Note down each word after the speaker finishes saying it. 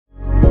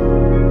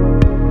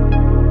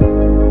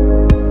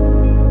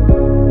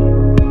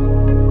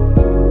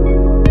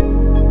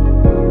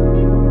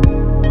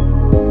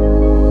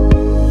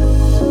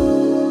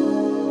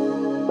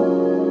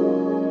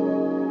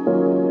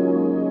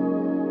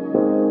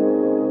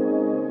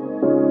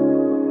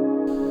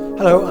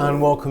Hello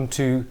and welcome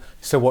to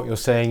So What You're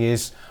Saying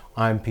Is.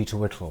 I'm Peter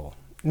Whitlaw.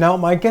 Now,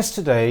 my guest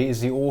today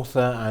is the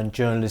author and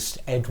journalist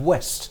Ed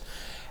West.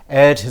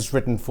 Ed has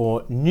written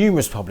for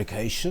numerous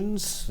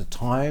publications, The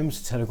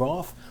Times, The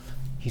Telegraph.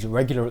 He's a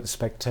regular at The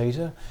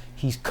Spectator.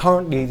 He's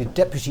currently the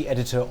deputy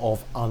editor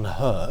of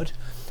Unheard.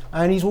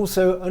 And he's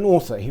also an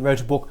author. He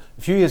wrote a book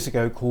a few years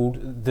ago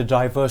called The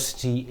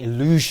Diversity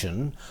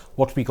Illusion,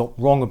 What We Got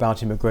Wrong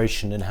About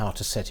Immigration and How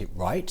to Set It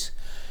Right.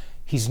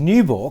 His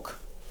new book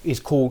is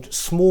called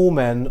Small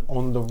Men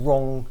on the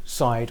Wrong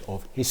Side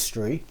of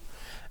History,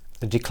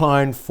 The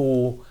Decline,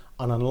 Fall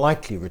and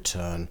Unlikely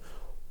Return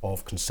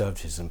of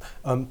Conservatism.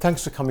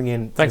 Thanks for coming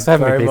in. Thanks for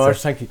having me, very Peter.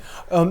 much. Thank you.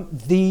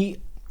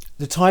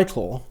 The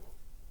title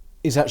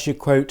is actually a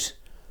quote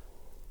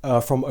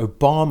from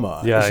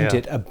Obama, isn't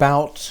it?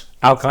 About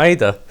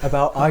Al-Qaeda.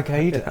 About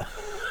Al-Qaeda.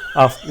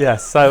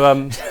 Yes.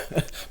 So,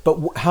 But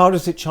how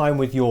does it chime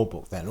with your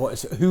book then?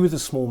 Who are the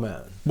small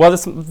men? well,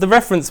 the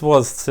reference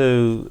was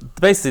to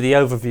basically the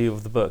overview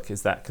of the book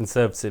is that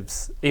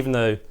conservatives, even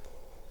though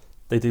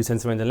they do tend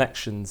to win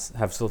elections,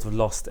 have sort of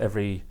lost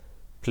every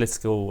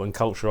political and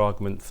cultural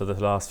argument for the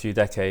last few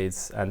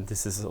decades, and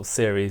this is a sort of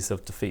series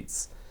of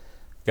defeats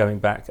going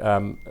back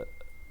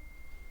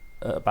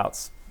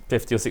about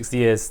 50 or 60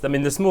 years. I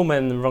mean, the small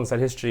men on the wrong side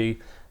of history.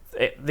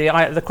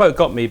 The quote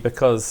got me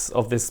because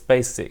of this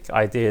basic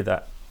idea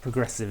that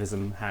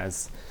progressivism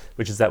has,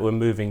 which is that we're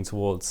moving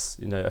towards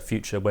a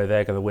future where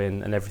they're going to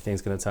win and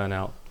everything's going to turn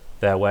out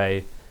their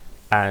way.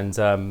 And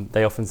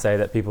they often say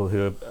that people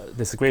who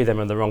disagree with them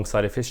are on the wrong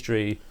side of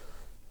history.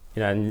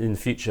 And in the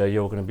future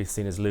you're going to be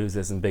seen as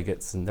losers and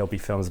bigots, and there'll be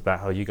films about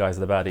how you guys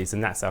are the baddies,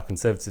 and that's how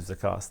conservatives are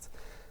cast.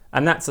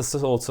 And that's a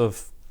sort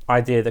of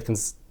idea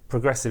that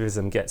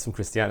progressivism gets from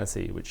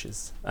Christianity, which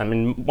is,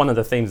 one of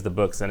the themes of the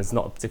books, and it's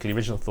not a particularly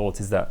original thought,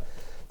 is that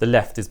the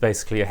left is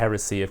basically a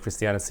heresy of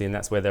Christianity, and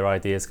that's where their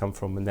ideas come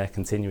from, and they're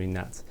continuing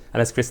that.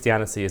 And as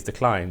Christianity has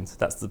declined,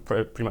 that's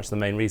pretty much the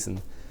main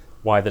reason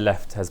why the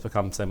left has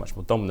become so much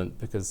more dominant,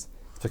 because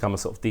it's become a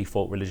sort of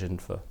default religion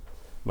for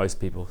most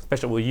people,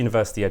 especially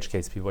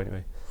university-educated people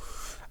anyway.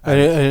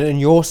 And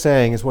you're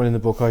saying as well in the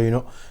book, are you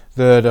not,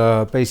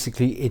 that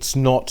basically it's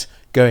not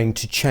going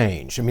to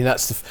change? I mean,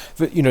 that's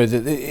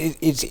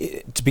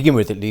to begin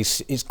with, at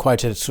least, it's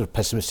quite a sort of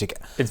pessimistic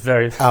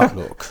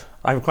outlook.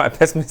 I'm quite a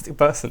pessimistic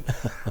person.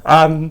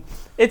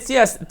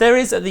 Yes, there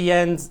is at the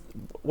end.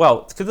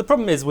 Well, because the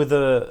problem is with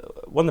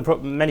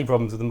many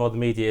problems with the modern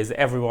media is that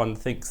everyone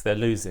thinks they're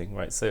losing,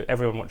 right? So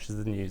everyone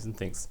watches the news and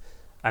thinks,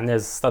 and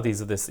there's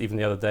studies of this even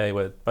the other day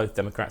where both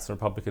Democrats and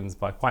Republicans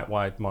by quite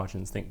wide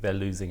margins think they're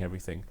losing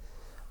everything.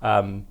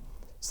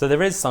 So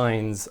there is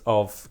signs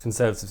of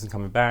conservatism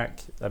coming back.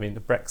 I mean,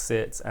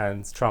 Brexit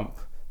and Trump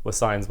were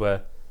signs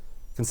where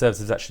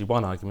conservatives actually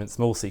won arguments,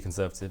 small c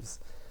conservatives.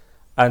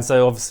 And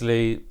so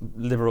obviously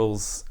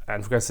liberals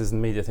and progressives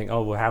in the media think,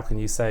 oh, well, how can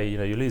you say,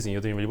 you're losing,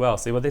 you're doing really well.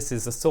 So, well, this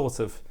is a sort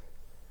of,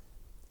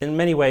 in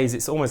many ways,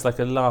 it's almost like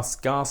a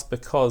last gasp,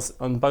 because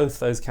on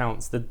both those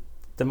counts, the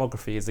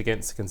demography is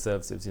against the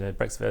conservatives.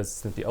 Brexit voters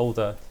are simply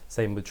older,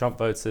 same with Trump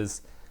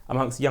voters.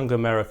 Amongst younger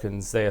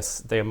Americans,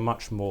 they are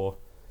much more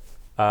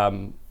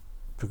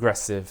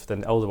progressive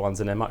than the older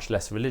ones, and they're much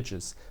less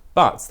religious.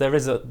 But there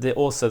is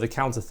also the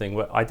counter thing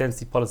where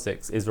identity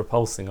politics is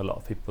repulsing a lot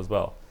of people as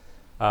well.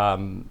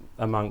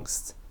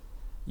 Amongst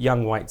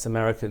young white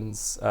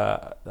Americans,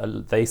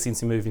 they seem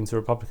to be moving to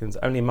Republicans,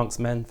 only amongst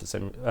men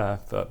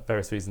for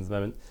various reasons at the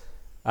moment.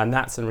 And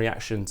that's in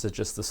reaction to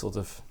just the sort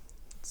of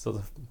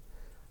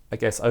I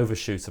guess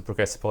overshoot of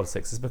progressive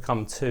politics. It's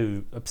become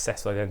too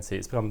obsessed with identity.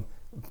 It's become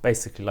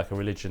basically like a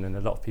religion, and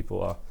a lot of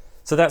people are.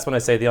 So that's when I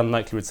say the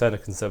unlikely return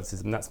of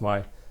conservatism. That's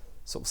my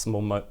sort of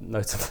small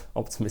note of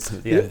optimism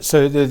at the end.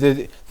 So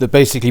the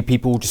basically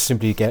people just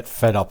simply get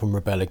fed up and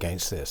rebel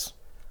against this.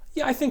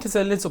 Yeah, I think it's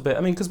a little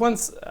bit. Because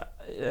once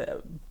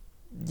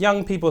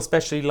young people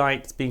especially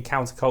liked being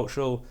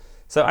countercultural.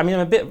 So I'm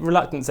a bit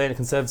reluctant saying a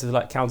conservative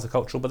like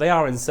countercultural, but they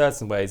are in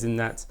certain ways. In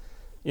that,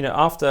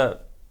 after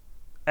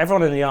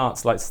everyone in the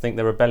arts likes to think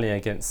they're rebelling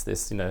against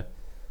this,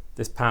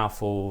 this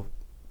powerful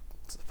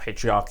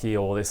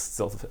patriarchy or this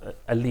sort of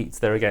elite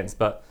they're against,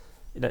 but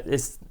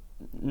it's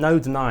no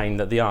denying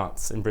that the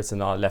arts in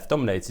Britain are left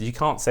dominated. You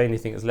can't say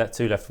anything that's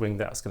too left wing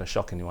that's going to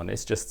shock anyone.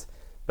 It's just,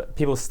 but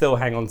people still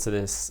hang on to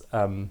this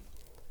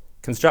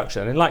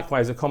construction. And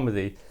likewise with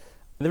comedy,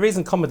 the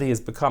reason comedy has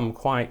become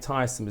quite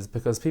tiresome is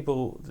because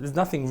there's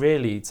nothing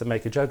really to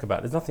make a joke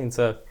about. There's nothing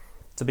to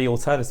be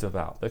alternative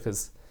about,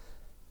 because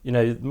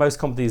most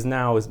comedies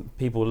now is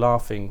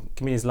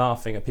comedians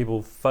laughing at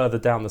people further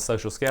down the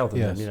social scale than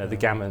them, the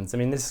gammons.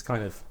 This is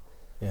kind of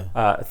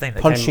a thing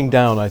that punching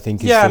down, I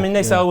think.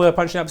 They say, oh, we're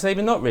punching up, but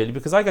not really,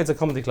 because I go to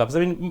comedy clubs.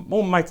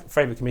 All my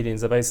favourite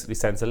comedians are basically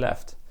centre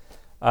left.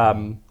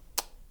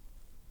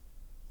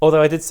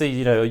 Although I did see,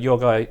 your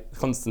guy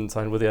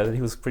Constantine with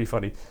he was pretty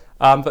funny.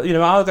 But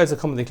I'll go to a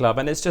comedy club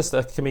and it's just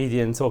a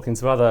comedian talking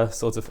to other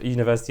sort of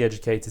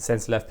university-educated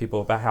centre-left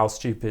people about how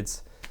stupid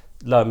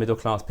lower middle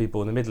class people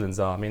in the Midlands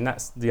are.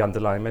 That's the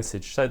underlying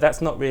message. So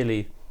that's not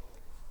really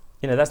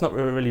that's not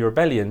really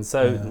rebellion.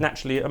 So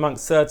naturally,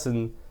 amongst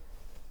certain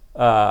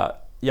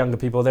younger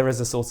people, there is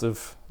a sort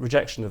of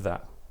rejection of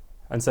that.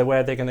 And so where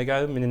are they going to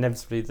go? I mean,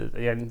 inevitably,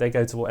 they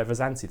go to whatever's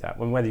anti that.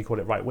 Well, whether you call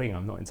it right wing,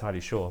 I'm not entirely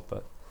sure.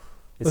 But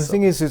the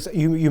thing is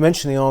you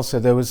mentioned the answer.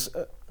 There was,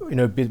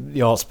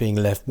 the arts being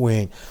left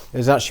wing.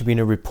 There's actually been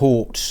a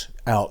report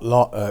out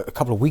a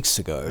couple of weeks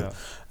ago.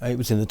 It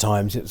was in the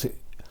Times,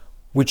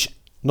 which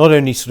not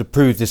only sort of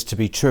proved this to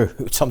be true,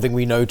 something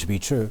we know to be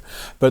true,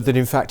 but that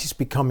in fact it's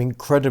become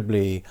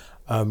incredibly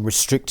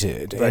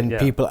restricted and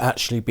people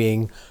actually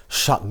being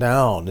shut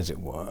down, as it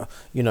were.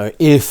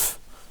 If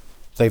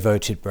they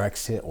voted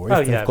Brexit, or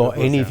if they've got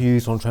any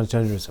views on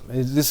transgenderism.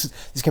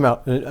 This came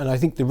out, and I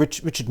think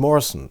Richard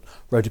Morrison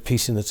wrote a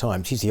piece in the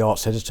Times. He's the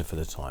arts editor for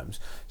the Times,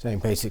 saying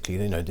basically,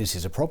 this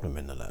is a problem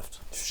in the left.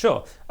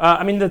 Sure.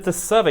 I mean, the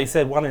survey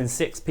said 1 in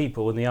 6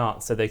 people in the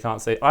arts said they can't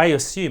say. I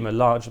assume a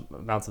large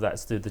amount of that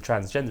is to do with the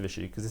transgender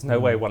issue, because there's no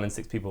way 1 in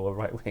 6 people are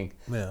right wing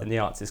in the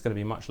arts. It's going to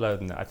be much lower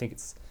than that. I think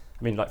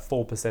like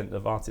 4%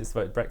 of artists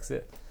voted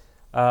Brexit.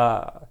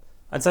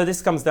 And so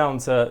this comes down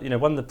to,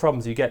 one of the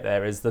problems you get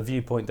there is the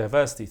viewpoint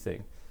diversity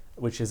thing,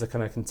 which is a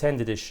kind of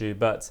contended issue.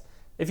 But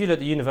if you look at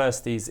the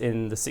universities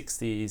in the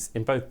 60s,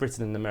 in both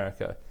Britain and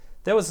America,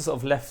 there was a sort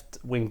of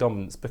left-wing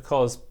dominance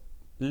because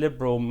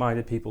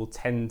liberal-minded people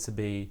tend to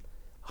be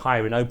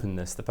higher in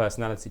openness, the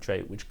personality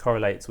trait, which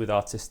correlates with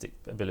artistic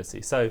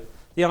ability. So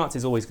the arts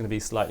is always going to be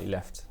slightly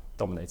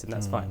left-dominated, and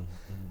that's fine.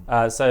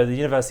 So the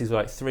universities were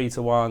like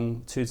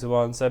 3-1,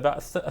 2-1. So about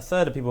a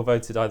third of people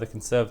voted either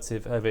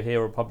Conservative over here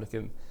or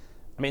Republican.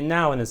 I mean,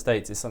 now in the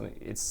States,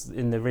 it's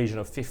in the region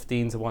of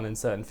 15-1 in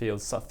certain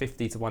fields,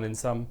 50-1 in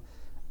some.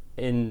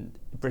 In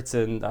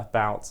Britain,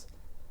 about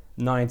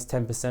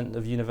 9-10%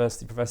 of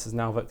university professors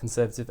now vote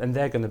Conservative, and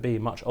they're going to be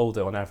much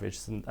older on average.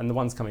 And the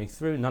ones coming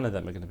through, none of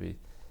them are going to be.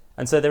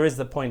 And so there is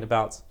the point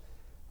about,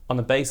 on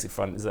the basic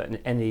front, is that in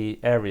any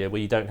area where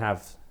you don't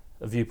have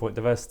a viewpoint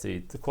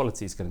diversity, the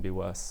quality is going to be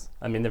worse.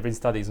 I mean, there have been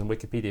studies on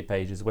Wikipedia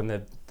pages when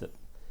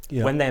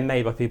they're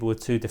made by people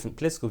with 2 different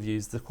political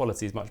views, the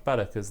quality is much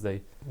better because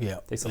they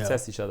sort of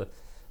test each other.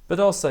 But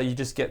also you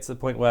just get to the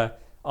point where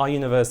our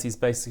universities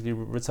basically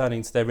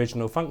returning to their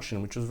original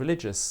function, which was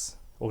religious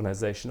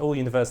organisation. All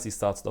universities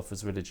started off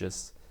as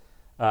religious.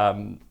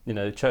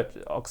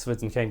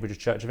 Oxford and Cambridge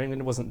Church of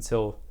England. It wasn't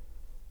until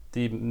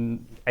the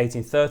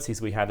 1830s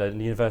we had a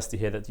university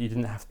here that you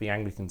didn't have to be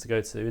Anglican to go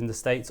to. In the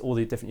States, all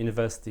the different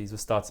universities were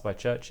started by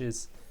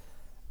churches.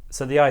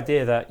 So the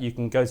idea that you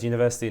can go to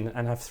university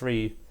and have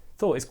 3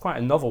 thought is quite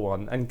a novel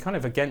one and kind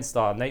of against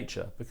our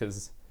nature,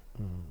 because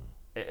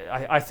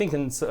I think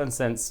in a certain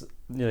sense,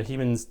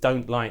 humans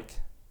don't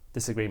like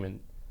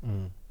disagreement.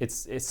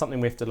 It's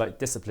something we have to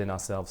discipline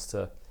ourselves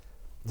to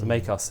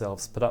make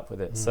ourselves put up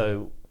with it.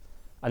 So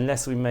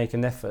unless we make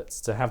an effort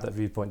to have that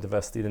viewpoint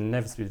diversity, then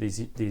inevitably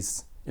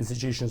these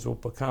institutions will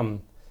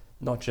become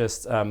not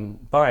just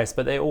biased,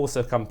 but they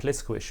also become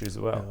political issues as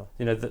well.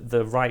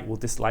 The right will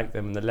dislike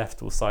them and the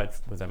left will side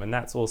with them, and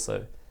that's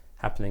also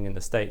happening in the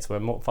States, where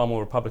far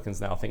more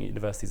Republicans now think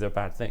universities are a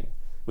bad thing,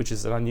 which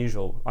is an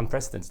unusual,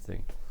 unprecedented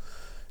thing.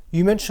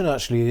 You mentioned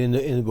actually in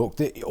the book,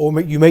 or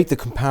you made the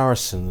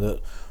comparison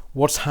that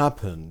what's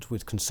happened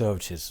with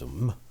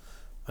conservatism,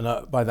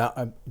 and by that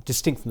I'm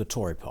distinct from the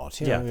Tory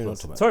party.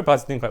 The Tory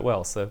party's doing quite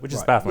well, so which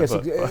is bad for my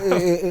book.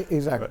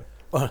 Exactly.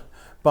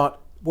 But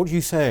what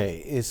you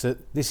say is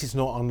that this is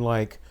not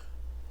unlike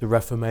the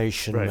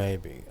Reformation,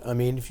 maybe. I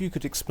mean, if you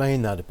could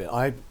explain that a bit.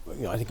 I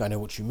think I know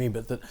what you mean,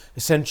 but that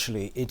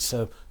essentially it's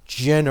a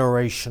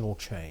generational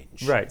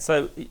change. Right.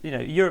 So,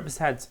 Europe has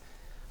had.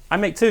 I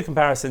make 2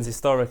 comparisons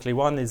historically.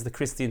 One is the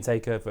Christian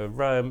takeover of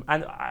Rome,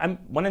 and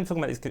when I'm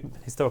talking about these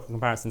historical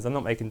comparisons, I'm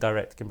not making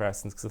direct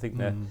comparisons because I think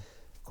they're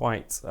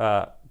quite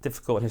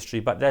difficult in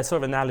history, but they're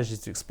sort of analogies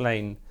to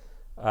explain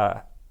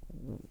our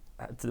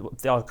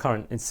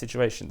current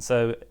situation.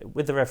 So,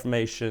 with the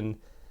Reformation,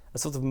 a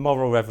sort of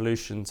moral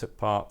revolution took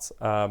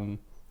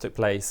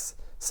place.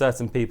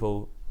 Certain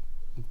people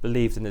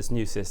believed in this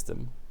new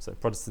system, so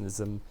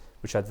Protestantism,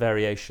 which had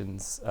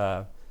variations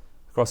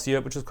across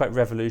Europe, which was quite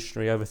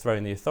revolutionary,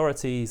 overthrowing the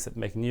authorities,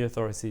 making new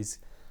authorities,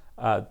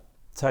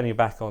 turning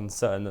back on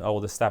certain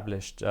old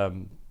established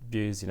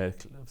views,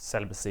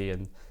 celibacy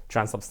and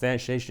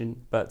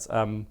transubstantiation. But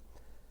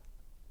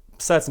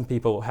certain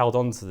people held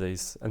on to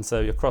these, and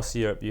so across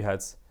Europe you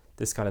had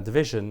this kind of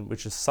division,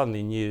 which was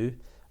suddenly new.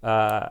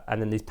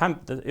 And then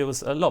it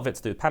was a lot of it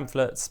to do with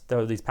pamphlets. There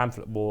were these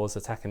pamphlet wars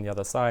attacking the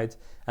other side,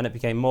 and it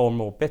became more and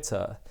more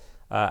bitter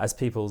as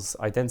people's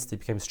identity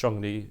became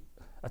strongly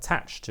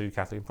attached to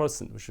Catholic and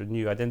Protestant, which were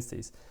new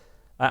identities.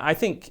 I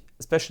think,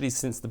 especially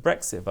since the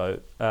Brexit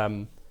vote,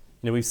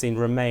 we've seen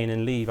Remain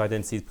and Leave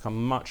identities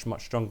become much,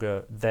 much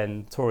stronger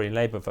than Tory and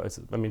Labour votes.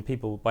 I mean,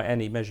 people by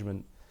any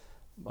measurement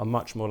are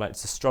much more likely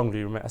to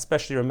strongly Remain,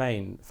 especially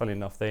Remain. Funnily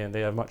enough, they have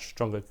a much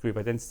stronger group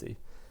identity.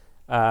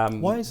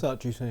 Why is that,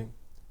 do you think?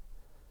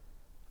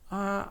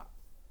 I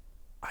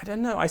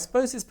don't know. I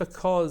suppose it's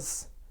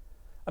because,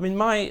 I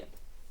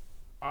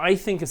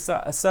think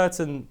a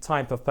certain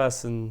type of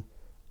person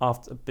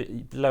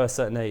below a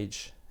certain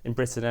age in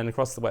Britain and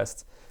across the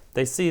West,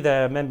 they see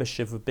their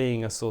membership of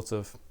being a sort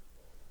of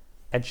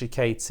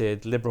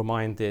educated,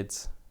 liberal-minded,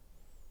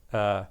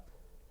 a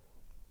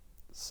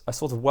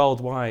sort of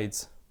worldwide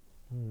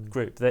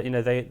group.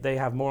 That they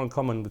have more in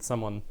common with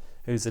someone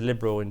who's a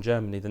liberal in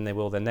Germany than they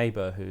will their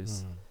neighbour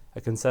who's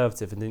a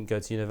conservative and didn't go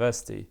to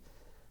university.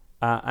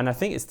 And I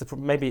think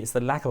maybe it's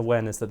the lack of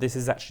awareness that this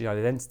is actually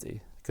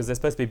identity, because they're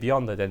supposed to be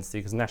beyond identity,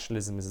 because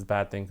nationalism is a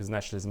bad thing, because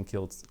nationalism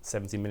killed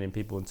 70 million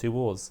people in 2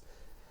 wars.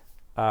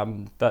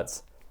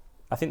 But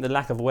I think the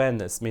lack of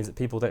awareness means that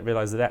people don't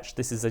realise that actually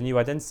this is a new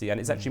identity, and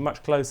it's actually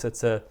much closer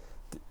to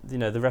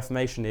the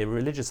Reformation era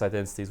religious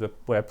identities,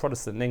 where a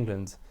Protestant in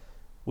England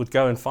would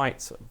go and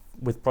fight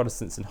with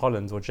Protestants in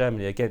Holland or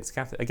Germany against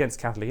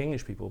Catholic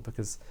English people,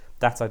 because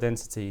that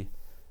identity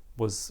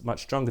was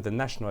much stronger than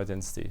national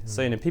identity.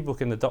 So people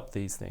can adopt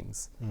these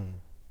things.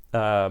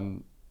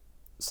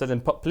 So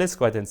then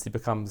political identity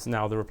becomes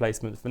now the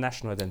replacement for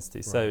national identity.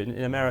 Right. So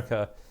in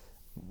America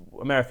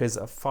is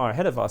far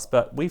ahead of us,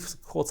 but we've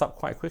caught up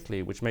quite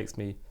quickly, which makes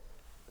me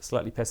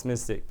slightly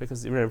pessimistic,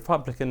 because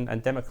Republican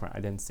and Democrat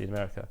identity in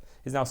America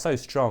is now so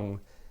strong,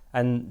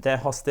 and their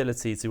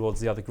hostility towards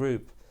the other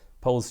group,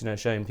 polls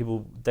showing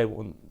people they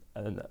want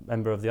a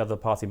member of the other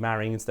party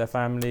marrying into their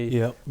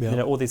family.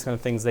 All these kind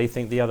of things. They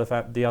think the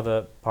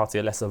other party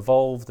are less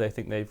evolved. They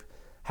think they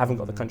haven't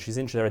got the country's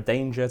interest. They're a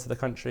danger to the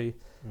country,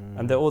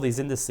 and there are all these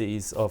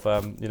indices of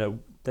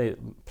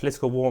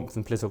political warmth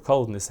and political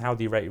coldness. How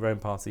do you rate your own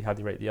party? How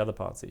do you rate the other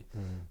party?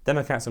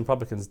 Democrats and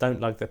Republicans don't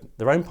like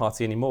their own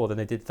party any more than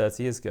they did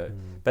 30 years ago,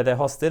 but their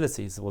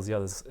hostility towards the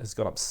others has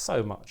gone up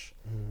so much.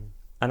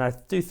 And I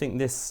do think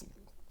this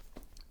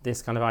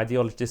kind of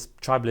ideology, this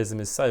tribalism,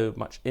 is so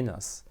much in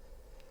us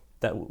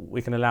that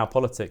we can allow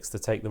politics to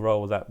take the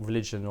role that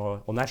religion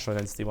or national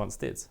identity once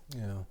did.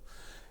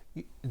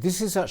 Yeah.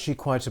 This is actually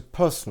quite a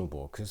personal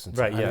book, isn't it?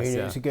 Right,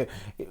 yes,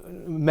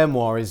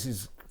 memoir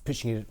is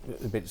pitching it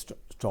a bit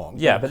strong.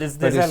 Yeah, but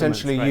there's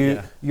essentially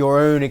elements, your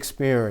own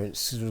experience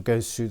sort of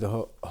goes through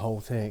the whole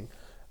thing.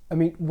 I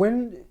mean,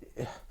 when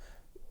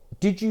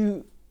did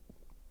you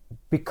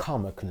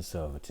become a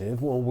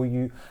conservative, or were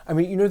you? I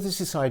mean, there's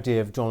this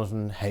idea of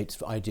Jonathan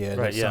Haidt's idea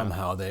that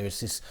somehow there is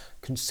this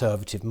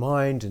conservative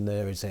mind and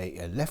there is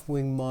a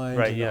left-wing mind.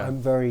 Right, yeah. I'm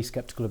very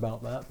sceptical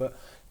about that. But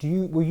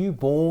were you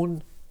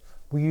born?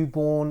 Would you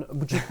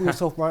call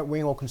yourself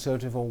right-wing or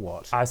conservative or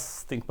what? I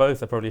think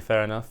both are probably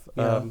fair enough.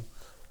 Yeah.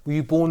 Were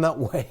you born that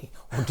way,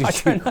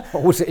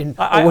 or was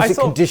it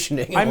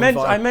conditioning?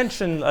 I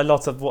mention a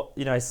lot of what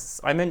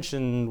I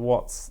mention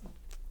what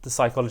the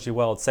psychology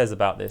world says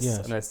about this,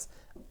 yes.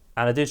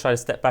 And I do try to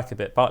step back a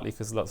bit, partly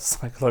because a lot of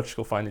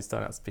psychological findings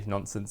turn out to be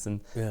nonsense, and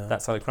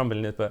that's how they're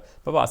crumbling it. But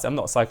I'm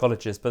not a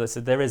psychologist, but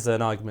there is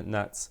an argument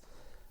that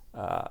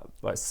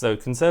so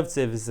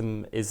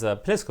conservatism is a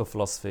political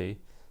philosophy,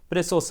 but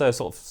it's also a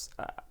sort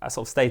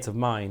of state of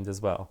mind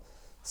as well.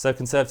 So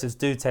conservatives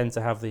do tend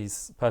to have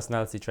these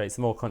personality traits,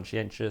 more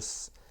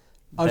conscientious.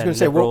 I was going to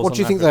say, what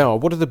do you think they are?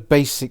 What are the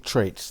basic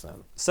traits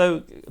then?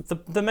 So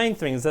the main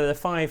thing is that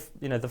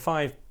the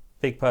five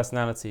big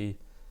personality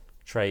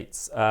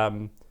traits.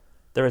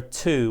 There are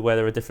 2 where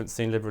there are differences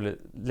between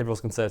liberals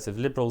and conservatives.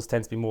 Liberals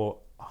tend to be more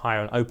higher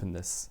on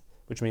openness,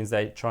 which means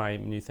they try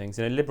new things.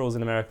 Liberals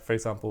in America, for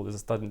example, there's a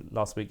study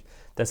last week,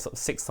 they're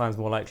 6 times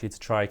more likely to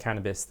try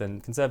cannabis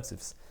than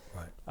conservatives.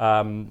 Right.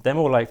 They're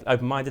more like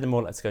open-minded, they're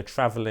more likely to go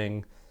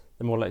travelling,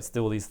 they're more likely to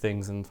do all these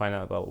things and find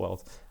out about the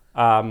world.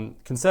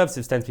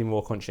 Conservatives tend to be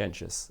more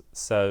conscientious,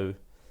 so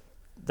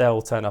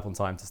they'll turn up on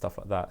time to stuff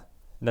like that.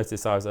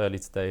 Notice I was early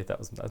today. That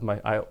was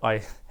my.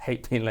 I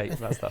hate being late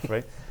for that stuff,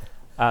 right?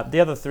 The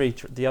other three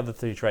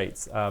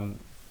traits: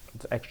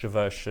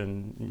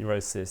 extroversion,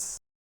 neurosis,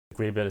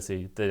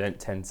 agreeability. They don't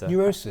tend to.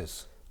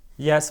 Neurosis.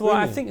 Yes. Well,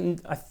 really?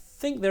 I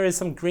think there is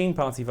some Green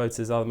Party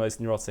voters are the most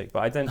neurotic,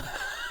 but I don't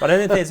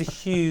think there's a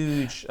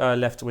huge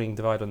left-wing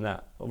divide on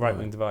that, or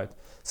right-wing divide.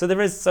 So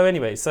there is. So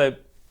anyway,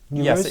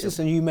 neurosis, yes,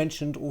 and you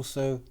mentioned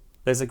also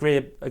there's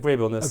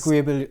agreeableness.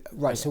 Agreeability.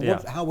 Right. So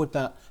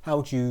how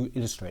would you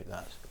illustrate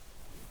that?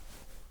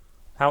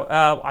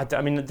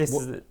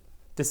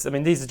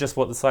 These are just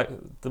what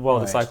the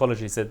world of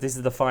psychology said. This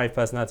is the 5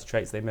 personality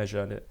traits they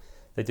measure, and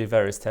they do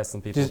various tests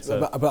on people.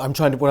 But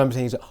what I'm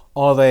saying is,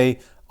 are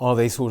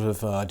they sort of?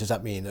 Does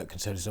that mean that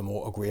conservatives are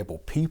more agreeable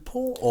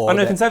people? Or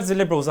conservatives and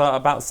liberals are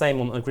about the same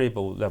on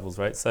agreeable levels,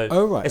 right?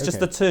 So it's just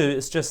the 2.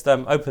 It's just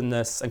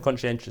openness and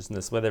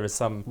conscientiousness, where there is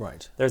some.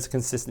 Right. There is a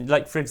consistent.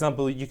 Like for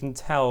example, you can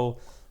tell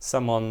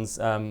someone's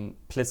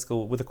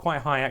political with a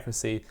quite high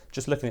accuracy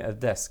just looking at a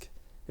desk.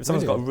 If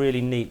someone's got a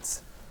really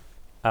neat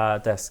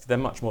desk, they're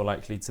much more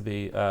likely to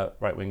be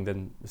right-wing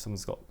than if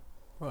someone's got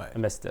a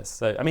messy desk.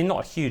 So,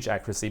 not a huge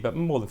accuracy, but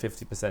more than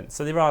 50%.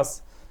 So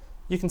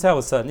you can tell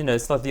with certain,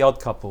 it's like The Odd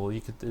Couple.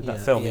 You could in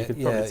that film, you could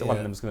probably say one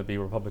of them is going to be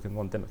Republican,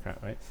 one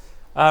Democrat, right?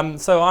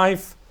 So I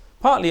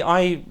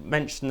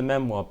mentioned the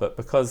memoir, but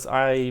because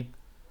I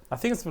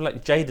think it's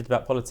like jaded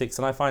about politics,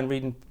 and I find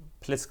reading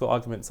political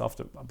arguments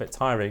after a bit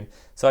tiring.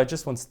 So I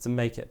just wanted to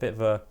make it a bit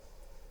of a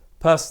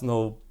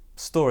personal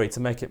story to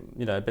make it,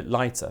 you know, a bit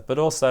lighter. But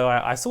also,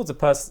 I sort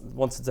of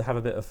wanted to have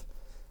a bit of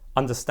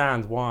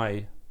understand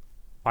why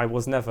I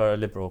was never a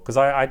liberal, because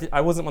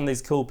I wasn't one of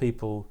these cool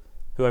people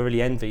who I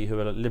really envy, who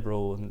are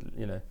liberal and,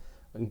 you know,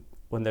 and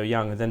when they're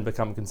young and then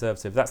become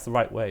conservative. That's the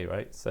right way,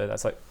 right? So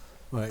that's like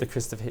the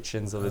Christopher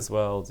Hitchens of this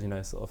world, you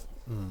know, sort of.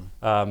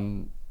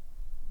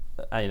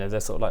 And, you know, they're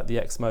sort of like the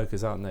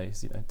ex-smokers, aren't they?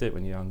 So, you know, do it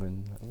when you're young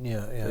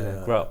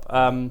and grow up.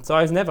 So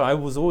I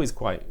was always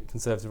quite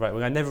conservative right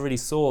wing. I never really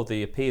saw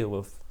the appeal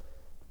of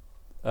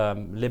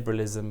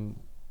liberalism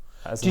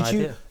as an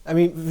idea. I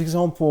mean, for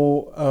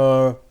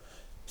example,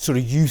 sort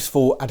of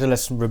youthful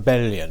adolescent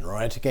rebellion,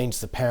 right,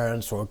 against the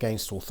parents or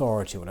against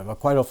authority or whatever.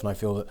 Quite often I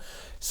feel that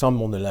some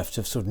on the left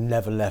have sort of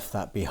never left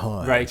that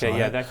behind. Right, okay,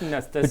 yeah, I think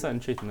there's certain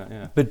truth in that,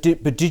 yeah. But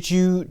did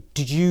you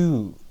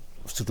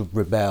sort of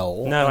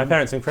rebel? No, my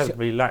parents were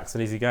incredibly lax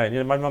and easygoing. You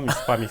know, my mum used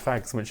to buy me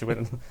fags when she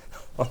went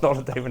on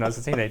holiday when I was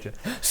a teenager.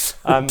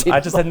 I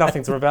just had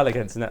nothing to rebel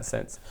against in that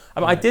sense.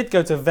 I did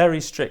go to a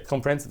very strict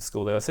comprehensive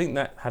school though. I think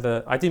that had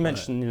I do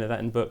mention, you know, that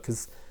in the book,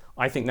 because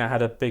I think that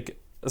had a big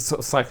sort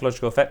of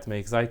psychological effect on me,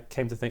 because I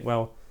came to think,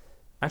 well,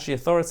 actually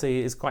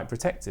authority is quite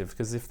protective,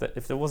 because if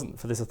there wasn't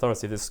for this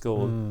authority, this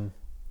school,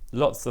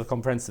 lots of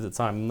comprehensive at the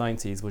time, the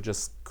 90s, were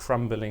just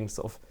crumbling,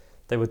 sort of,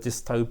 they were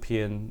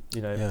dystopian,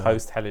 you know,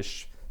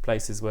 post-hellish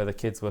places where the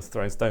kids were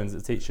throwing stones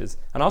at the teachers.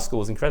 And our school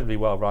was incredibly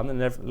well run, and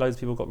loads of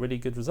people got really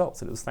good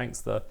results, and it was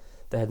thanks to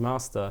the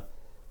headmaster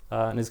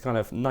and his kind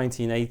of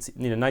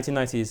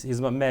 1990s,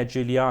 his Mayor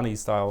Giuliani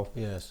style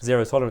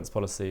zero tolerance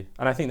policy.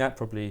 And I think that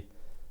probably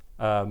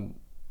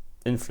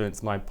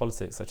influenced my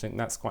politics. I think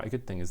that's quite a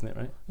good thing, isn't it,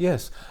 right?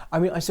 Yes. I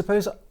mean, I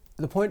suppose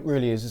the point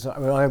really is I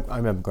mean, I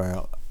remember growing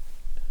up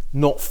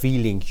not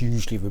feeling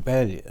hugely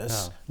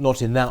rebellious,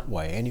 not in that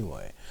way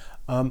anyway.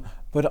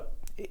 But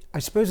I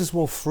suppose as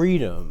well,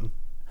 freedom,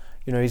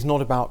 you know, is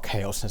not about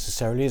chaos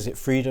necessarily, is it?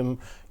 Freedom,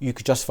 you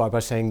could justify by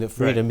saying that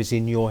freedom is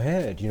in your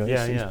head, you know,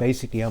 it's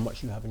basically how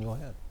much you have in your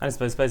head. And I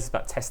suppose it's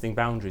about testing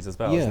boundaries as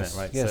well, isn't it,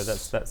 right? Yes. So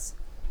that's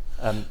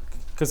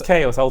because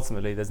chaos,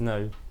 ultimately, there's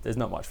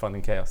not much fun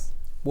in chaos.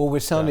 Well, we're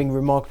sounding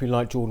remarkably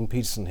like Jordan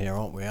Peterson here,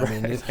 aren't we? I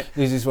mean,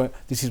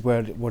 this is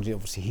where what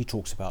obviously he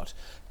talks about.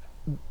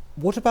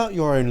 What about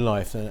your own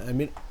life then? I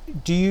mean,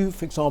 do you,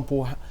 for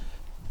example,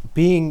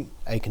 being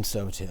a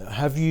conservative,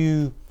 have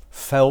you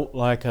felt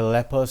like a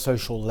leper,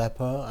 social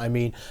leper? I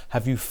mean,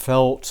 have you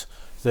felt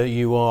that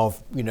you are,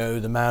 you know,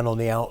 the man on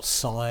the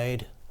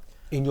outside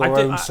in your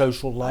own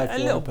social life? A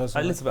little bit.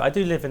 I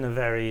do live in a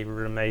very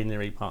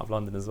Remainery part of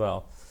London as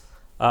well.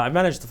 I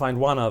managed to find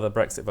one other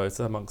Brexit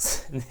voter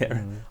amongst in the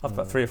area. After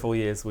about 3 or 4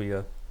 years, we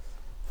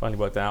finally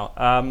worked out.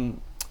 I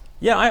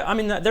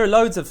mean, there are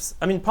loads of...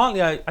 I mean,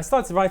 partly I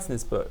started writing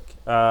this book.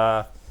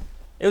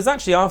 It was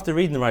actually after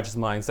reading The Righteous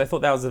Mind, so I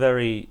thought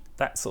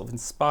that sort of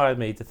inspired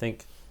me to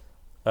think,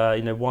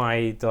 you know,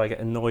 why do I get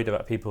annoyed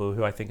about people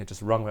who I think are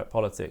just wrong about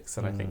politics?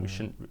 And I think we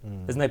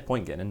shouldn't... There's no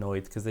point getting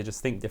annoyed because they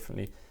just think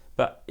differently.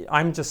 But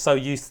I'm just so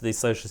used to these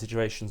social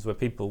situations where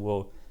people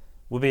will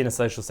be in a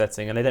social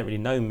setting and they don't really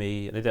know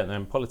me and they don't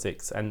know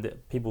politics, and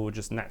people will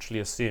just naturally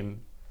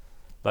assume,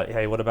 like,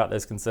 hey, what about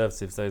those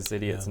conservatives, those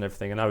idiots and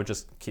everything? And I would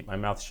just keep my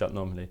mouth shut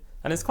normally.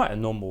 And it's quite a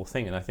normal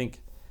thing. And I think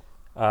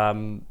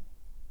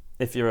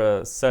if you're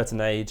a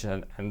certain age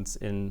and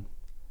in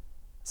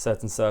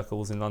certain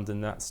circles in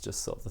London, that's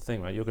just sort of the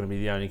thing, right? You're going to be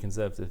the only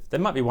conservative. There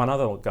might be one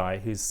other guy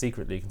who's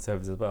secretly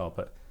conservative as well,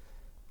 but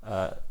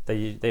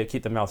they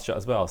keep their mouth shut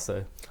as well.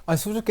 So I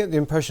sort of get the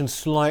impression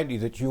slightly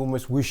that you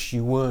almost wish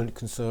you weren't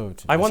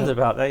conservative. I wonder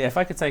about that. Yeah, if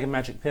I could take a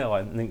magic pill,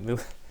 I think.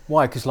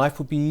 Why? Because life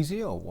would be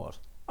easier, or what?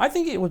 I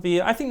think it would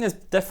be. I think there's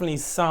definitely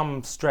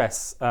some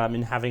stress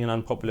in having an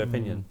unpopular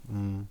opinion,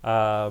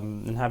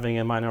 and having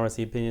a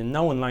minority opinion.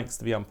 No one likes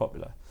to be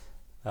unpopular.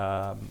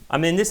 I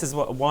mean, this is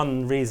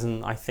one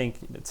reason I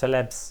think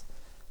Taleb's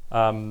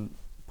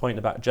point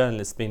about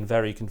journalists being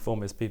very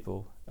conformist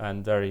people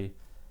and very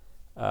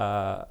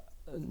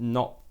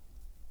not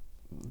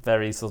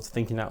very sort of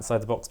thinking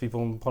outside the box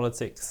people in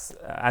politics,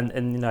 and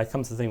you know, it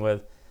comes to the thing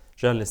where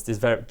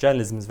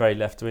journalism is very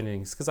left-wing,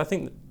 because I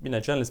think, you know,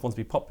 journalists want to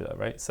be popular,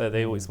 right? So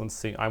they always want to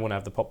see, I want to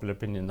have the popular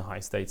opinion, the high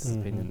status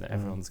opinion that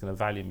everyone's going to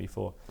value me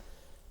for.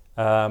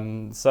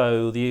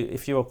 So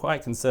if you're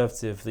quite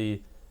conservative,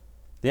 the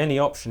only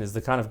option is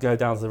to kind of go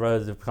down to the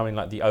road of becoming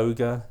like the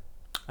ogre,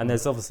 and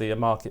there's obviously a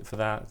market for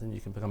that, and you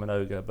can become an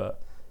ogre.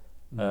 But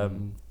I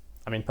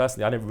mean,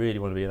 personally, I don't really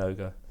want to be an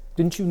ogre.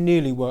 Didn't you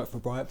nearly work for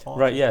Breitbart?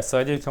 Right, yeah. So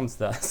I do come to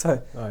that.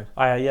 So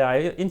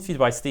I interviewed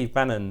by Steve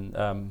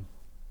Bannon.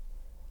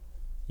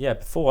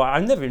 Before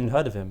I'd never even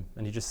heard of him,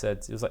 and he just said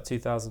it was like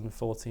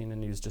 2014,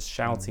 and he was just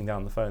shouting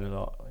down the phone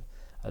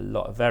a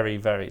lot, very,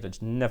 very,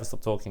 just never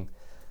stopped talking.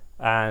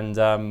 And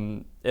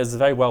it was a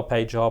very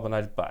well-paid job,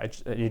 and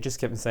he just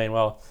kept saying,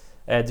 "Well,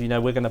 Ed, you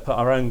know, we're going to put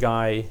our own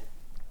guy.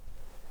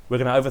 We're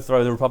going to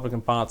overthrow the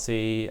Republican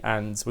Party,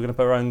 and we're going to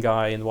put our own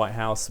guy in the White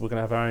House. We're going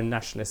to have our own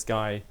nationalist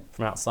guy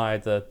from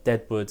outside the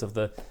deadwood of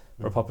the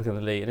Republican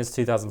elite." And it's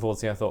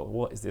 2014. I thought,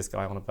 what is this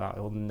guy on about?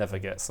 He'll never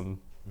get some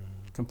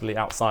complete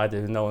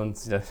outsider who no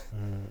one's no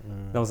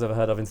one's ever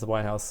heard of into the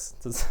White House,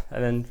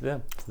 and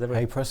then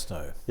Hey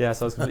presto. Yeah,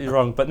 so I was completely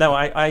wrong. But no,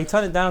 I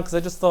turned it down because I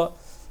just thought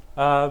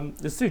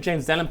there's through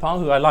James Dellenpall,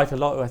 who I like a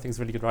lot, who I think is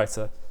a really good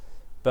writer.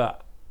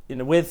 But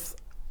with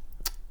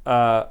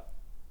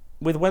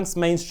once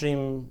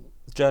mainstream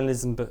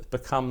journalism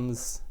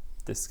becomes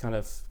this kind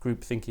of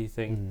group-thinky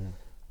thing,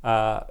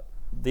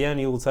 the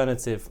only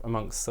alternative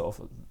amongst sort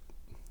of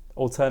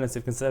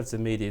alternative conservative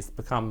media has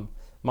become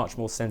much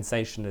more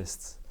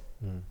sensationalist,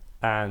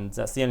 and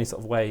that's the only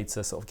sort of way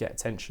to sort of get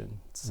attention,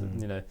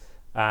 and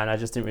I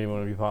just didn't really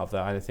want to be part of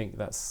that. I think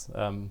that's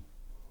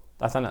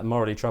I found that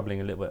morally troubling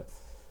a little bit.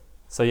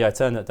 So yeah, I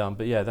turned that down,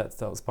 but yeah, that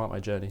was part of my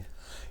journey.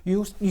 You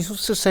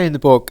also say in the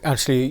book,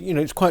 actually,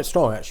 it's quite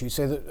strong actually, you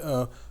say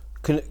that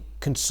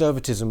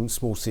conservatism,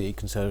 small c,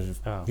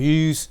 conservative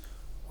views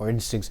or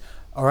instincts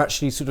are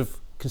actually sort of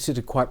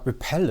considered quite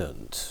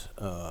repellent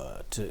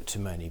to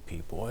many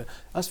people.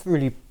 That's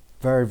really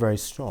very, very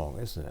strong,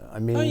 isn't it? I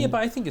mean, oh yeah,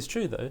 but I think it's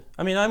true though.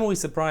 I mean, I'm always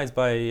surprised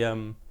by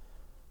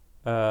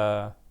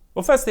well,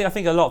 firstly, I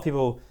think a lot of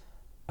people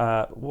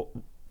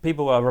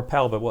people are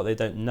repelled by what they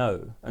don't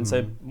know, and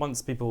so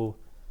once people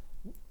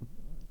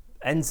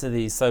enter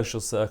these social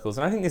circles,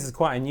 and I think this is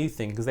quite a new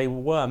thing because they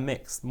were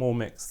more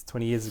mixed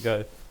 20 years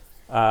ago,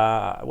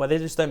 where they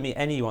just don't meet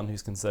anyone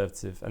who's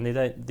conservative, and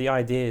the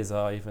ideas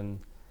are even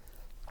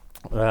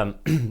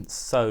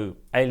so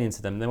alien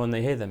to them. Then when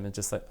they hear them, it's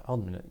just like,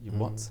 hold on a minute,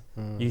 what?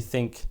 You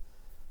think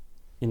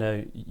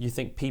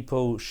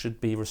people should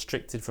be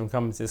restricted from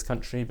coming to this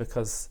country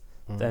because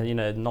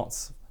they're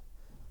not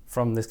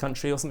from this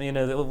country or something?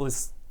 All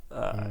this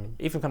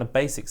even kind of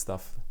basic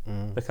stuff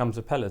becomes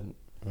repellent.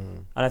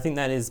 And I think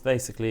that is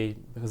basically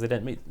because they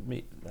don't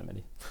meet that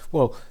many.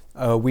 Well,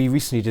 we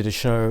recently did a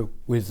show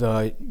with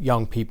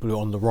young people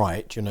on the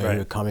right, who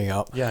are coming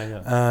up.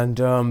 Yeah.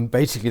 And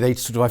basically,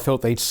 I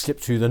felt they'd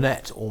slipped through the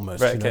net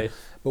almost. Right, okay.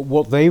 But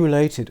what they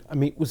related, I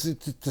mean, was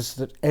it just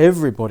that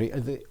everybody,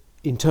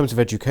 in terms of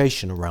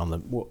education around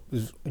them,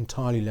 was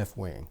entirely left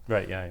wing.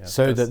 Right. Yeah.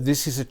 So that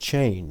this is a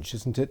change,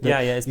 isn't it? Yeah.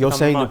 It's you're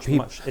saying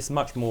it's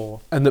much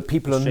more, and that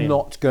people extreme. Are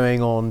not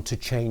going on to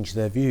change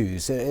their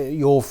views.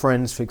 Your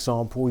friends, for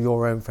example,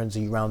 your own friends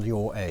are around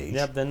your age.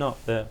 Yeah, they're not.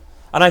 And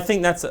I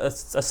think that's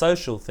a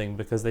social thing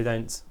because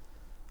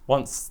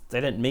once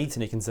they don't meet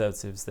any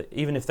conservatives, that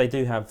even if they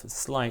do have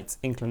slight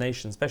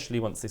inclination, especially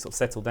once they sort of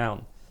settle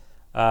down,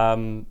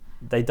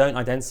 they don't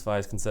identify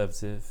as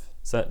conservative,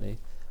 certainly.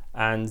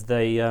 And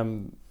they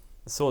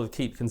sort of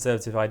keep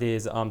conservative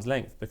ideas at arm's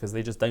length because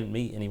they just don't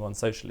meet anyone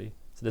socially.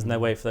 So there's no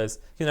way for those.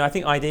 I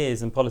think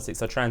ideas and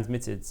politics are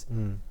transmitted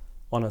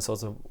on a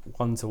sort of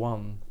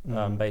one-to-one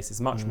basis,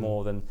 much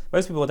more than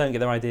most people don't get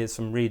their ideas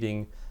from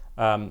reading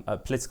a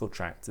political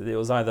tract. It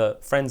was either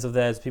friends of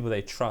theirs, people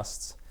they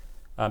trust,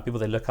 people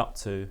they look up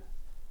to.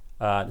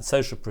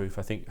 Social proof,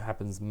 I think,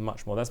 happens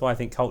much more. That's why I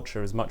think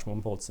culture is much more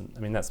important. I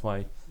mean, that's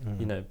why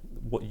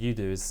what you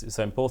do is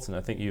so important.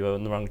 I think you are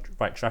on the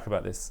right track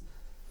about this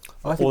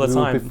all the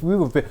time. We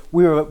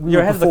were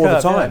You're ahead of the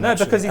curve. Time, no,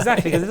 because it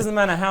doesn't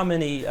matter how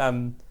many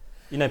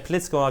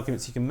political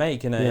arguments you can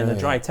make in a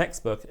dry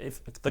textbook.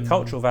 If the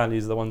cultural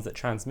values are the ones that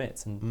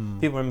transmit, and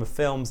people remember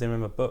films, they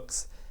remember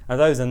books, and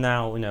those are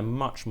now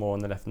much more on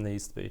the left than they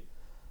used to be.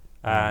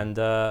 And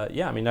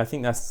I mean, I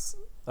think that's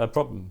a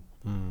problem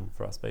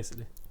for us,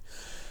 basically.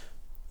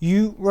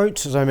 You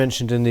wrote, as I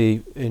mentioned in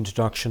the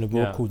introduction, a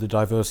book called The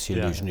Diversity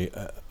Illusion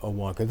a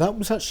while ago. That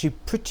was actually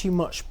pretty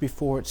much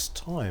before its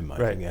time, I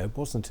think,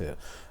 wasn't it?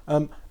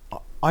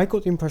 I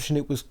got the impression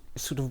it was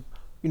sort of,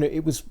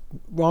 it was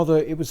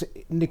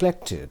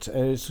neglected,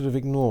 sort of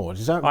ignored.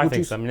 Is that? I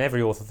think so. I mean,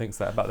 every author thinks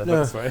that about their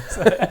books, right?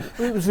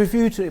 It was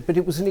reviewed, but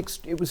it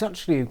was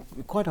actually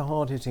quite a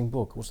hard-hitting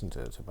book, wasn't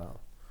it? About.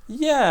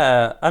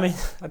 Yeah, I mean,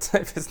 I don't know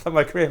if it's done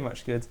my career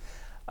much good.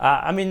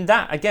 I mean,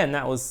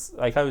 that was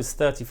like, I was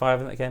 35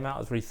 when that came out. I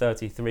was really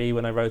 33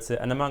 when I wrote it.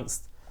 And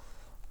most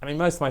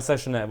of my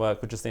social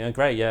network would just think, oh,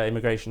 great, yeah,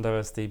 immigration,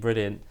 diversity,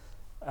 brilliant.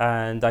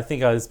 And I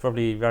think I was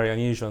probably very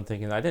unusual in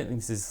thinking, I don't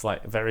think this is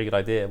like a very good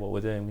idea, what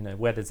we're doing.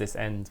 Where does this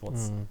end?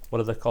 What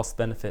are the cost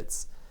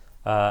benefits?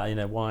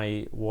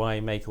 Why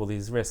make all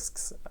these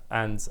risks?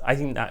 And I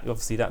think that,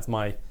 obviously, that's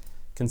my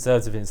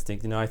conservative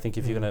instinct. I think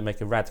if you're going to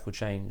make a radical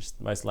change,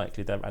 most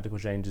likely that radical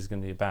change is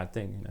going to be a bad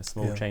thing.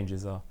 Small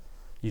changes are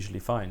usually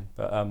fine,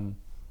 but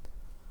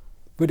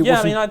it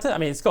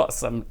wasn't.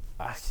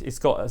 It's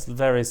got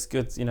various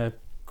good,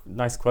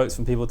 nice quotes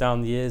from people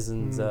down the years,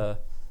 and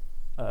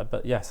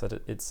but yes,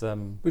 it's.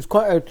 It was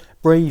quite a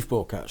brave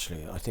book,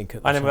 actually. I think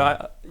at the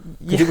time.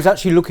 It was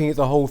actually looking at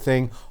the whole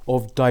thing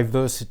of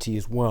diversity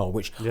as well,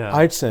 which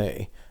I'd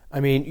say. I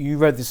mean, you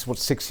read this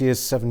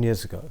 7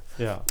 years ago.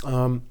 Yeah.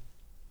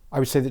 I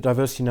would say that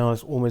diversity now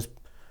is almost.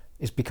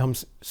 It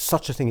becomes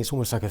such a thing. It's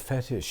almost like a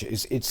fetish.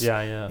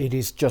 It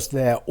is just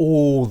there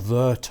all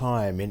the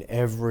time in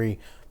every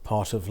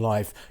part of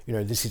life.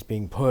 This is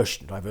being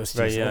pushed.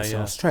 Diversity is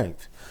our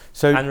strength.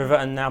 So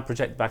and now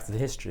project back to the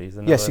histories.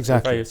 Yes,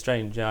 exactly. Very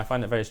strange. Yeah, I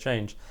find it very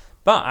strange.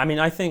 But I mean,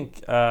 I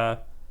think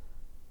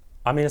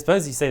I mean, I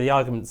suppose you say the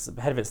argument's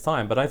ahead of its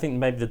time, but I think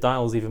maybe the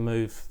dial's even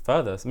move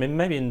further. I mean,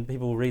 maybe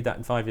people will read that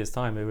in 5 years'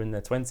 time who are in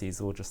their 20s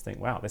will just think,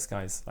 wow, this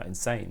guy's like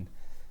insane.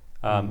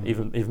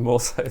 Even more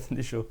so than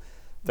usual.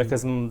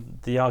 Because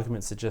the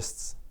arguments are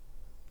just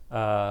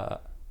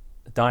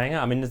dying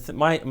out. I mean,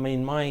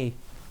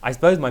 I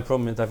suppose my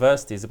problem with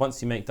diversity is that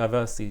once you make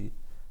diversity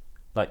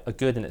like a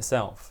good in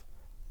itself,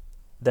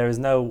 there is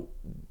no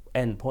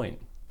end point,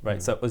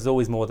 right? So there's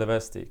always more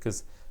diversity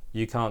because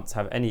you can't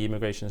have any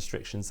immigration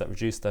restrictions that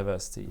reduce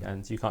diversity,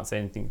 and you can't do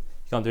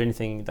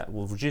anything that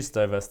will reduce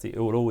diversity. It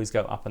will always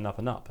go up and up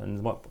and up. And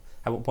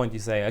at what point do you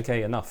say,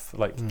 okay, enough?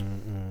 Like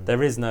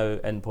there is no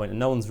end point, and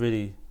no one's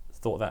really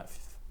thought that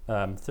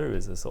through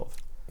as a sort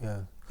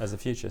of as a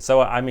future. So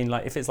I mean,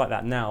 like if it's like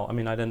that now, I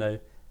mean, I don't know.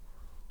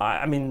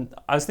 I mean,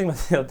 I was thinking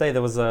about the other day.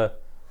 There was I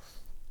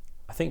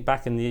think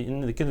back in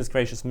the Goodness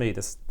Gracious Me,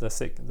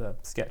 the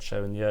sketch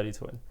show in the early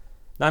 20s.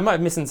 Now I might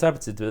have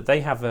misinterpreted, but they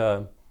have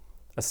a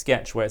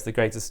sketch where it's the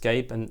Great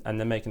Escape, and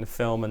they're making a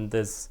film, and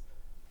there's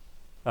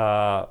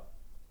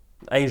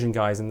Asian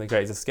guys in the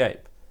Great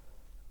Escape,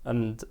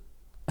 and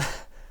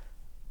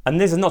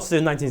this is not to do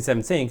in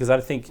 1917 because I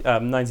think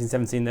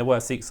 1917 there were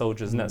Sikh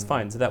soldiers and that's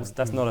fine. So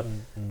that's not a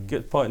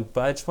good point.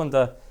 But I just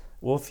wonder,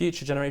 will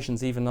future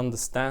generations even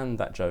understand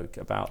that joke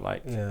about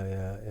like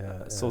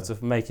sort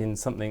of making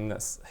something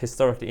that's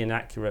historically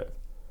inaccurate,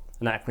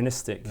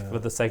 anachronistic for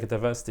the sake of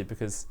diversity?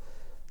 Because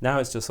now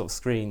it's just sort of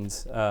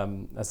screened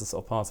as a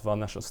sort of part of our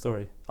national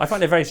story. I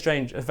find it a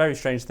very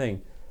strange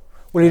thing.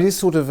 Well, it is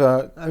sort of,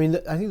 I mean,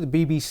 I think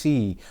the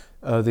BBC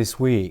this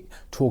week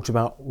talked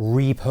about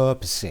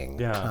repurposing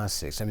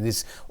classics. I mean,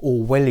 this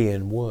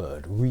Orwellian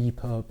word,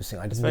 repurposing.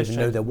 I didn't even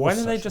know there was. Why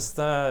don't they just,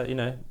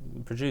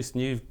 produce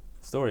new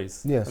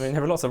stories? Yes. I mean,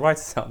 there are lots of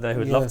writers out there who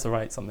would love to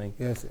write something.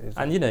 Yes, it is.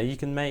 And, you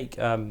can make,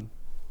 I mean,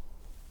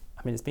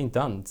 it's been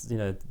done,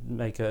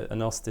 make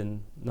an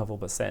Austen novel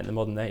but set in the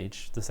modern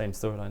age, the same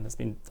storyline. That's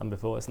been done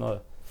before. It's not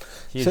a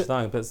huge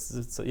thing, but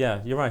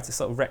you're right. It's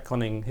sort of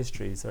retconning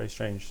history. It's very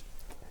strange.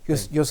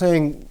 You're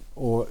saying,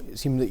 or it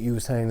seemed that you were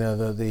saying there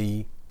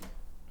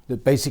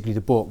that basically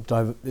the book,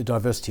 The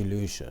Diversity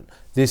Illusion,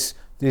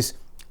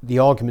 the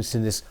arguments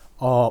in this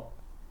are,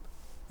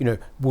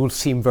 will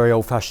seem very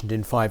old-fashioned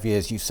in 5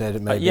 years. You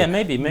said maybe.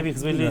 Maybe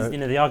because we lose.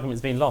 The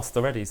argument's been lost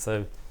already.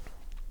 So,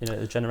 a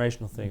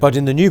generational thing. But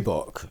in the new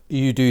book,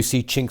 you do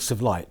see chinks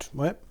of light,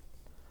 right?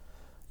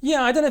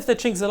 Yeah, I don't know if they're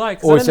chinks of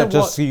light. Or is that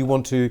just you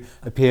want to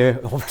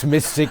appear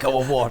optimistic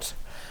or what?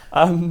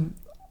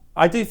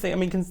 I do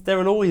think, there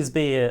will always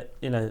be,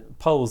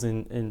 poles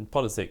in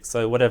politics.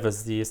 So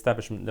whatever's the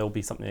establishment, there will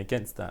be something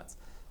against that.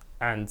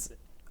 And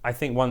I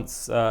think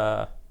once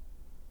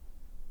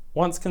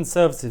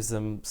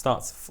conservatism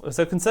starts,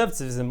 so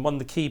conservatism, one of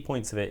the key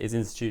points of it is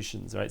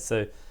institutions, right?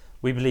 So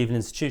we believe in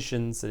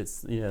institutions. That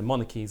it's,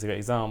 monarchy is a great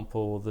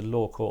example. The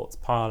law courts,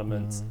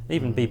 parliament,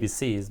 even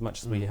BBC, as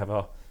much as we have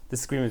our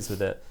disagreements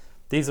with it.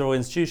 These are all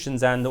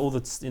institutions, and all the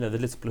the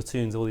little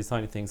platoons, all these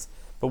tiny things.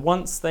 But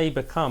once they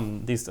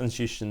become these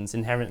institutions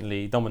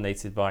inherently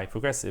dominated by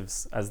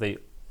progressives, as they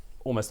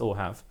almost all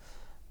have,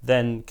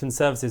 then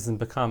conservatism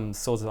becomes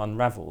sort of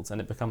unravelled, and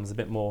it becomes a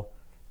bit more,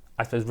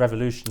 I suppose,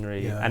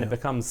 revolutionary. It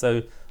becomes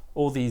so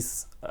all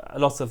these, a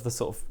lot of the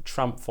sort of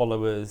Trump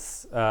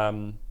followers,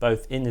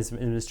 both in his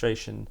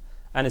administration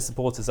and his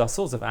supporters, are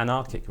sort of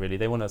anarchic, really.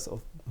 They want to sort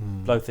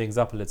of blow things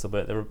up a little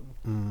bit. They're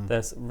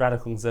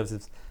radical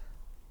conservatives.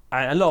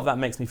 And a lot of that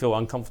makes me feel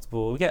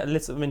uncomfortable. We get a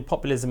little,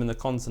 populism in the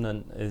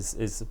continent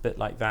is a bit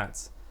like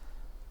that.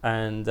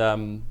 And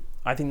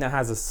I think that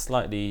has a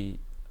slightly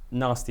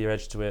nastier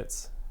edge to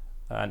it.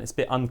 And it's a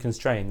bit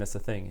unconstrained, that's the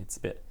thing. It's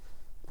a bit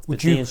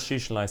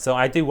deinstitutionalized. So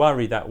I do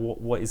worry that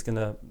what is going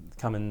to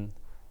come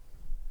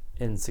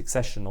in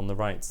succession on the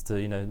right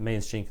to,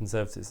 mainstream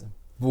conservatism.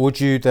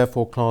 Would you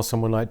therefore class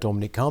someone like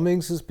Dominic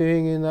Cummings as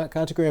being in that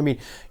category? I mean,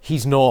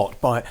 he's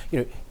not, but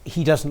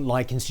he doesn't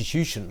like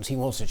institutions. He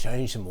wants to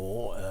change them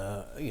all.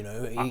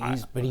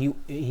 But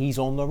he's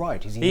on the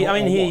right.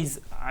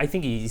 I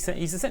think he's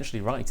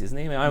essentially right, isn't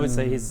he? I mean, I would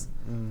say his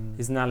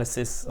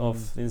analysis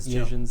of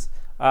institutions.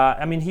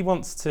 He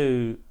wants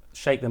to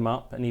shake them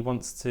up, and he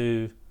wants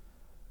to.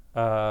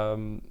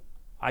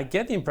 I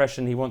get the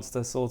impression he wants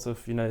to sort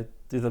of,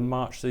 do the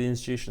march to the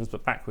institutions,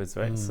 but backwards,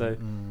 right?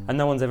 And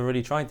no one's ever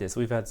really tried this.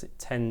 We've had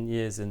 10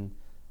 years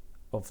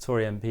of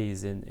Tory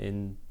MPs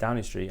in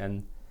Downing Street,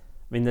 and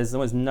there's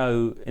almost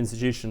no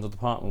institution or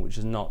department which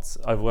is not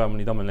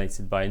overwhelmingly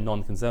dominated by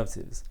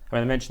non-conservatives.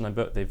 I mentioned in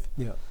my book,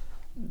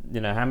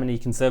 how many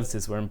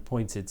conservatives were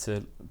appointed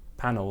to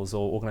panels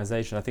or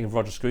organisations. I think of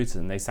Roger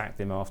Scruton, they sacked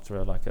him after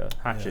a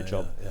hatchet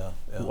job.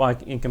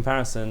 Like in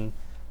comparison,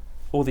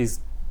 all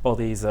these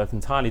bodies are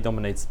entirely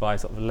dominated by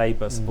sort of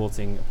Labour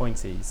supporting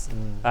appointees.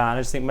 And I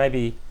just think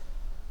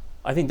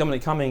I think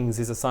Dominic Cummings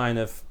is a sign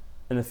of,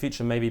 in the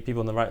future, maybe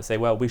people on the right say,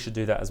 well, we should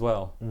do that as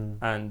well.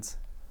 And,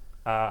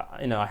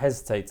 I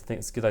hesitate to think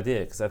it's a good idea,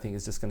 because I think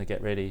it's just going to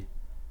get it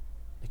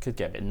could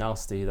get a bit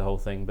nasty, the whole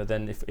thing. But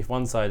then if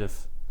one side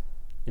of,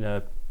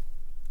 a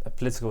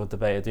political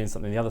debate are doing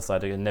something, the other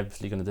side are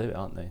inevitably going to do it,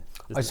 aren't they?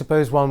 I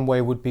suppose one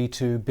way would be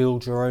to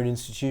build your own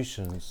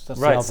institutions. That's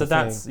right. the So other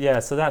that's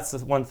thing. so that's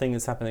the one thing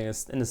that's happening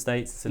in the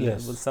States.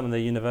 Yes. With some of the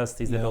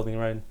universities, they're Yeah. building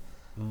their own.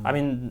 Mm. I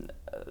mean,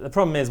 the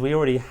problem is we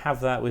already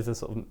have that with a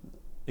sort of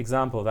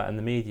example of that in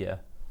the media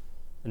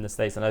in the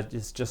States, and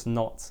it's just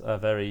not a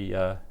very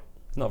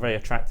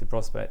attractive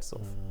prospect.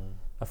 Sort of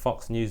a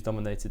Fox News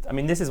dominated. I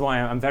mean, this is why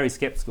I'm very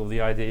sceptical of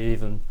the idea of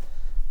even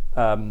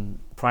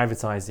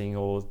privatizing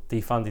or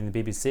defunding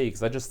the BBC,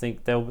 because I just think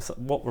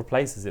what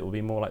replaces it will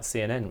be more like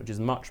CNN, which is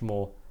much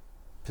more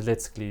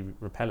politically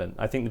repellent.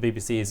 I think the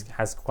BBC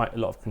has quite a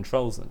lot of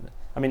controls in it.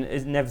 I mean,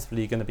 it's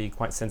inevitably going to be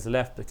quite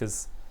centre-left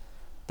because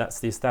that's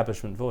the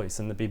establishment voice,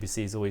 and the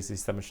BBC is always the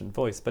establishment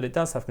voice, but it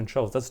does have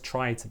controls, it does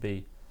try to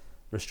be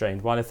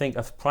restrained, while I think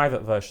a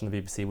private version of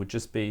the BBC would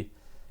just be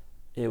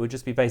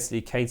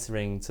basically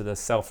catering to the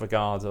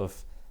self-regard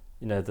of,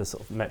 you know, the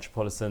sort of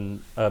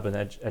metropolitan, urban,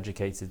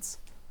 educated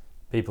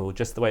people,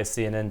 just the way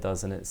CNN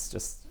does, and it's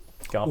just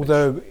garbage.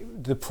 Although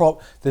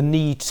the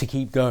need to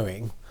keep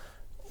going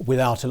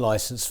without a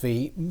license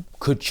fee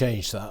could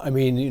change that. I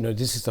mean, you know,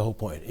 this is the whole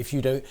point. If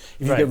you get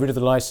rid of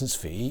the license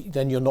fee,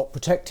 then you're not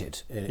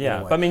protected. In a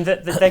way. But I mean,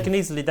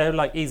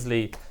 they're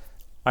easily,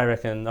 I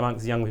reckon,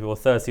 amongst young people,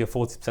 30 or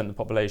 40% of the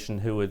population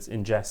who would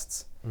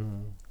ingest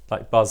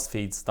like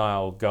BuzzFeed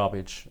style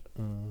garbage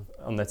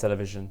on their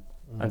television,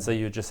 and so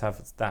you would just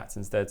have that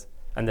instead,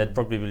 and there'd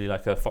probably be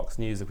like a Fox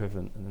News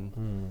equivalent. And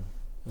then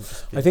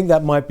I think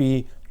that might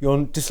be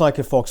your dislike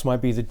of Fox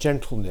might be the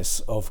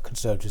gentleness of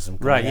conservatism.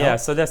 Right. Yeah. Out.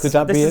 So this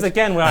is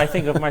again where I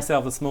think of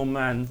myself, a small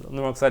man on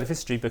the wrong side of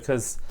history,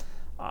 because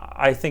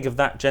I think of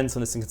that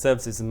gentleness and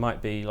conservatism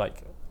might be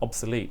like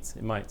obsolete.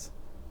 It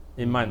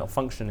might not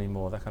function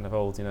anymore. That kind of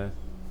old, you know,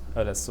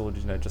 oh, let's all,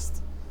 you know,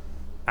 just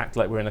act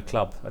like we're in a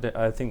club.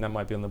 I think that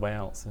might be on the way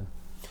out. So.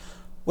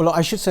 Well,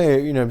 I should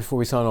say, you know, before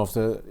we sign off,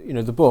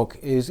 the book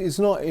is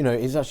not, you know,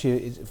 it's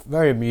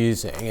very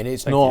amusing, and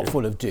it's not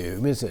full of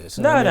doom, is it?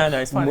 No,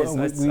 it's fine.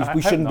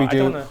 We shouldn't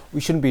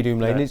be doom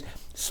laden. No. It's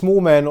Small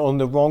Men on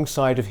the Wrong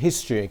Side of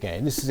History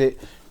again. This is it.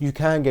 You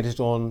can get it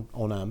on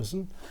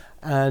Amazon,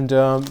 and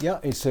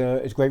it's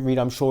a great read.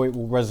 I'm sure it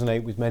will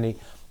resonate with many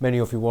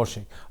of you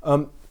watching.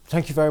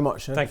 Thank you very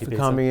much for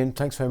coming in.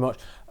 Thanks very much.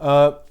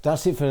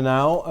 That's it for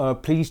now.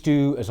 Please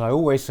do, as I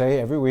always say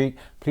every week,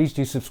 please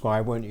do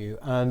subscribe, won't you?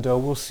 And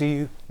we'll see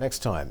you next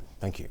time.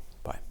 Thank you.